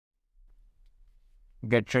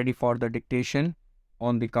get ready for the dictation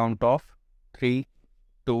on the count of 3,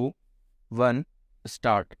 2, 1,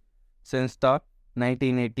 start. Since the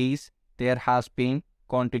 1980s, there has been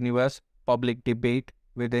continuous public debate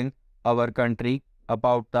within our country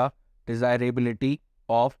about the desirability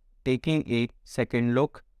of taking a second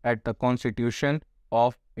look at the Constitution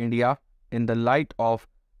of India in the light of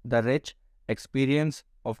the rich experience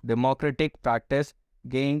of democratic practice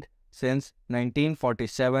gained since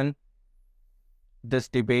 1947. This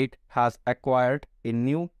debate has acquired a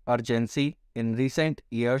new urgency in recent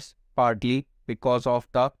years, partly because of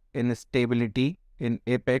the instability in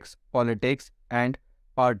apex politics and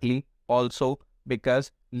partly also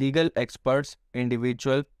because legal experts,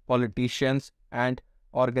 individual politicians, and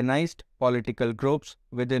organized political groups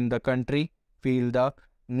within the country feel the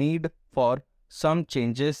need for some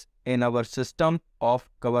changes in our system of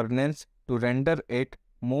governance to render it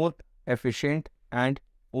more efficient and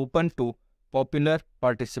open to popular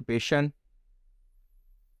participation.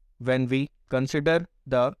 When we consider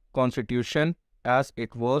the Constitution as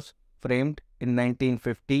it was framed in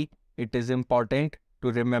 1950, it is important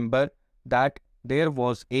to remember that there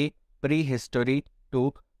was a prehistory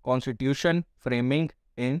to Constitution framing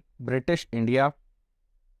in British India.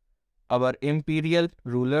 Our imperial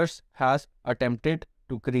rulers has attempted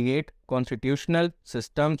to create constitutional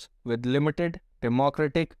systems with limited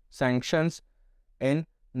democratic sanctions in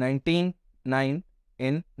 1919,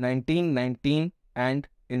 in 1919 and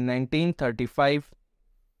in 1935.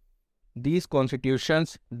 These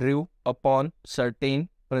constitutions drew upon certain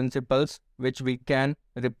principles which we can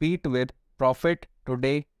repeat with profit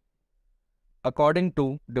today. According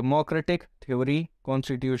to democratic theory,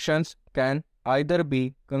 constitutions can either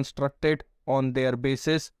be constructed on their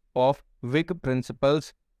basis of Whig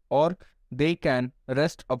principles or they can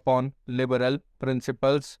rest upon liberal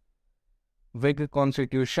principles. Whig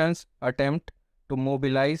constitutions attempt to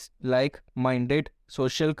mobilize like-minded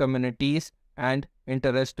social communities and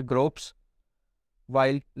interest groups,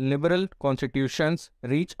 while liberal constitutions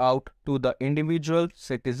reach out to the individual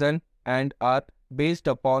citizen and are based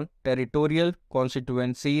upon territorial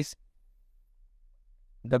constituencies.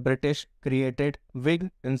 The British created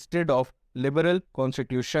Whig instead of liberal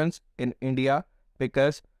constitutions in India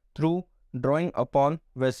because through drawing upon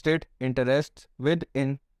vested interests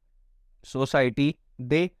within society,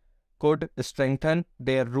 they could strengthen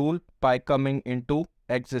their rule by coming into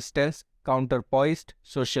existence counterpoised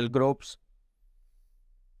social groups.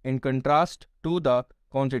 In contrast to the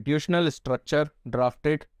constitutional structure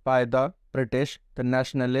drafted by the British, the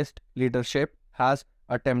nationalist leadership has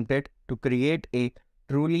attempted to create a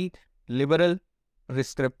truly liberal,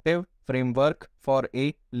 prescriptive framework for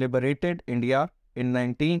a liberated India in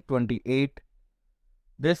 1928.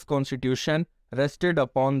 This constitution rested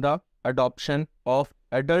upon the adoption of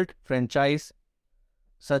adult franchise.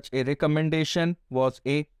 Such a recommendation was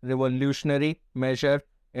a revolutionary measure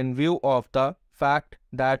in view of the fact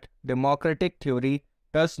that democratic theory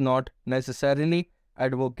does not necessarily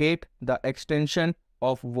advocate the extension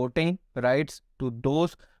of voting rights to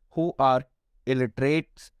those who are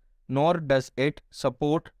illiterate, nor does it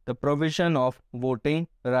support the provision of voting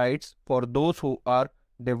rights for those who are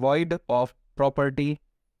devoid of property.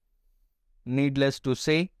 Needless to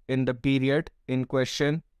say, in the period in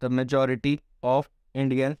question, the majority of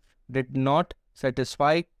Indians did not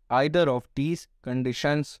satisfy either of these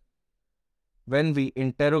conditions. When we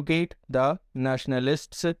interrogate the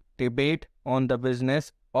nationalists' debate on the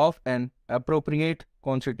business of an appropriate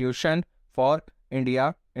constitution for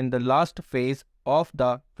India in the last phase of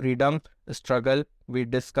the freedom struggle, we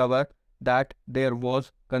discover that there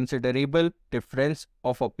was considerable difference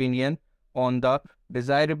of opinion on the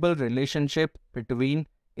desirable relationship between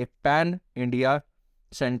a pan-India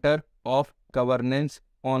center of governance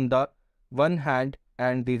on the one hand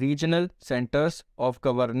and the regional centers of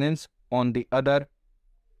governance on the other.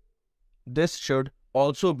 This should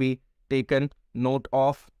also be taken note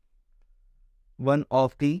of. One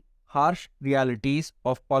of the harsh realities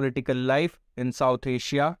of political life in South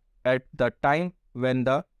Asia at the time when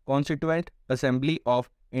the Constituent Assembly of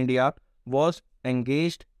India was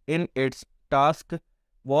engaged in its task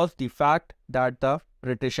was the fact that the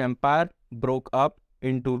British Empire broke up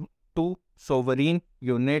into two sovereign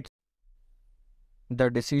units. The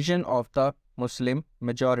decision of the Muslim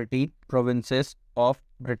majority provinces of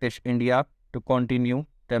British India to continue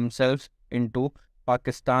themselves into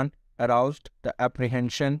Pakistan aroused the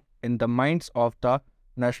apprehension in the minds of the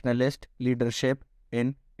nationalist leadership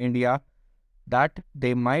in India that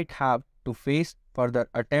they might have to face further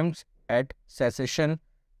attempts at secession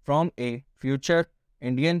from a future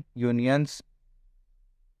Indian unions.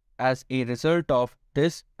 As a result of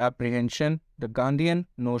this apprehension, the Gandhian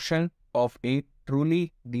notion of a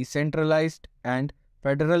truly decentralized and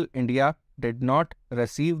federal India did not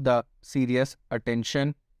receive the serious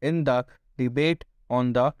attention in the debate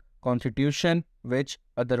on the constitution which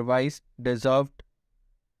otherwise deserved.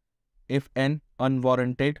 If an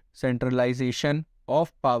unwarranted centralization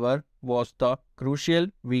of power was the crucial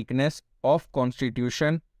weakness of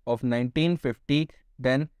Constitution of 1950,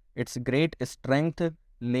 then its great strength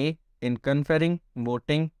lay in conferring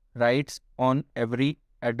voting rights on every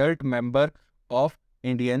adult member of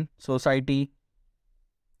Indian society.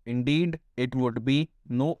 Indeed, it would be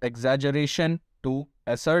no exaggeration to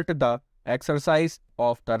assert the exercise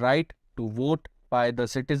of the right to vote by the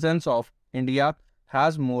citizens of India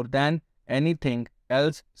has more than anything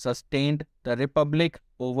else sustained the Republic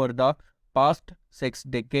over the past 6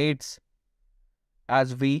 decades.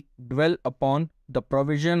 As we dwell upon the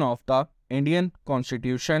provision of the Indian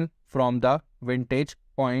Constitution from the vintage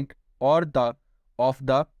point or the of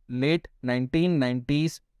the late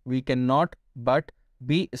 1990s, we cannot but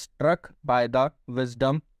be struck by the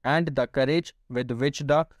wisdom and the courage with which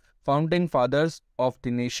the founding fathers of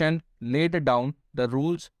the nation laid down the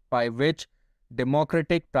rules by which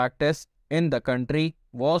democratic practice in the country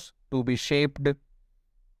was to be shaped.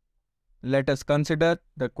 Let us consider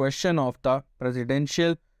the question of the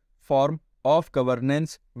presidential form of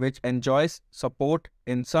governance which enjoys support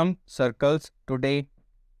in some circles today.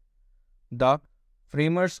 The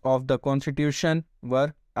framers of the Constitution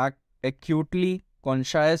were acutely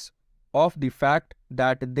conscious of the fact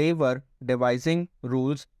that they were devising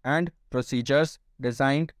rules and procedures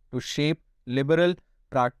designed to shape liberal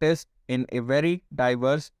practice in a very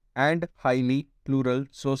diverse and highly plural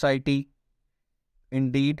society.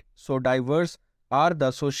 Indeed, so diverse are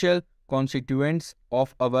the social constituents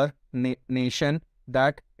of our nation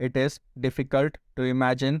that it is difficult to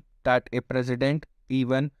imagine that a president,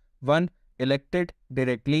 even one elected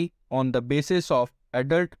directly on the basis of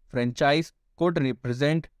adult franchise, could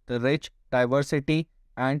represent the rich diversity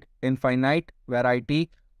and infinite variety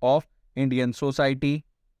of Indian society.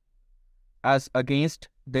 As against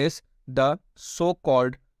this, the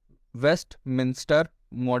so-called Westminster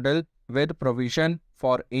model with provision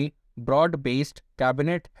for a broad-based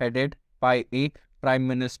cabinet headed by a prime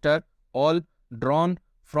minister, all drawn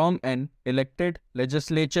from an elected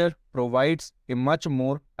legislature, provides a much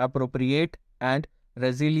more appropriate and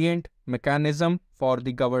resilient mechanism for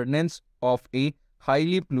the governance of a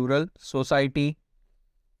highly plural society.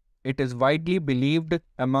 It is widely believed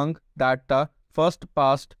among that the first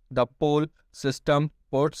past the poll system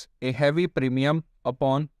puts a heavy premium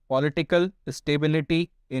upon political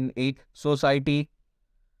stability in a society.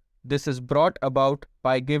 This is brought about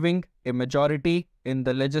by giving a majority in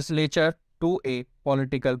the legislature to a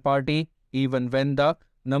political party, even when the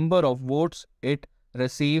number of votes it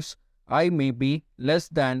receives may be less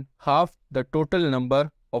than half the total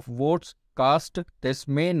number of votes cast. This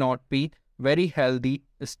may not be very healthy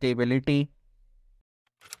stability.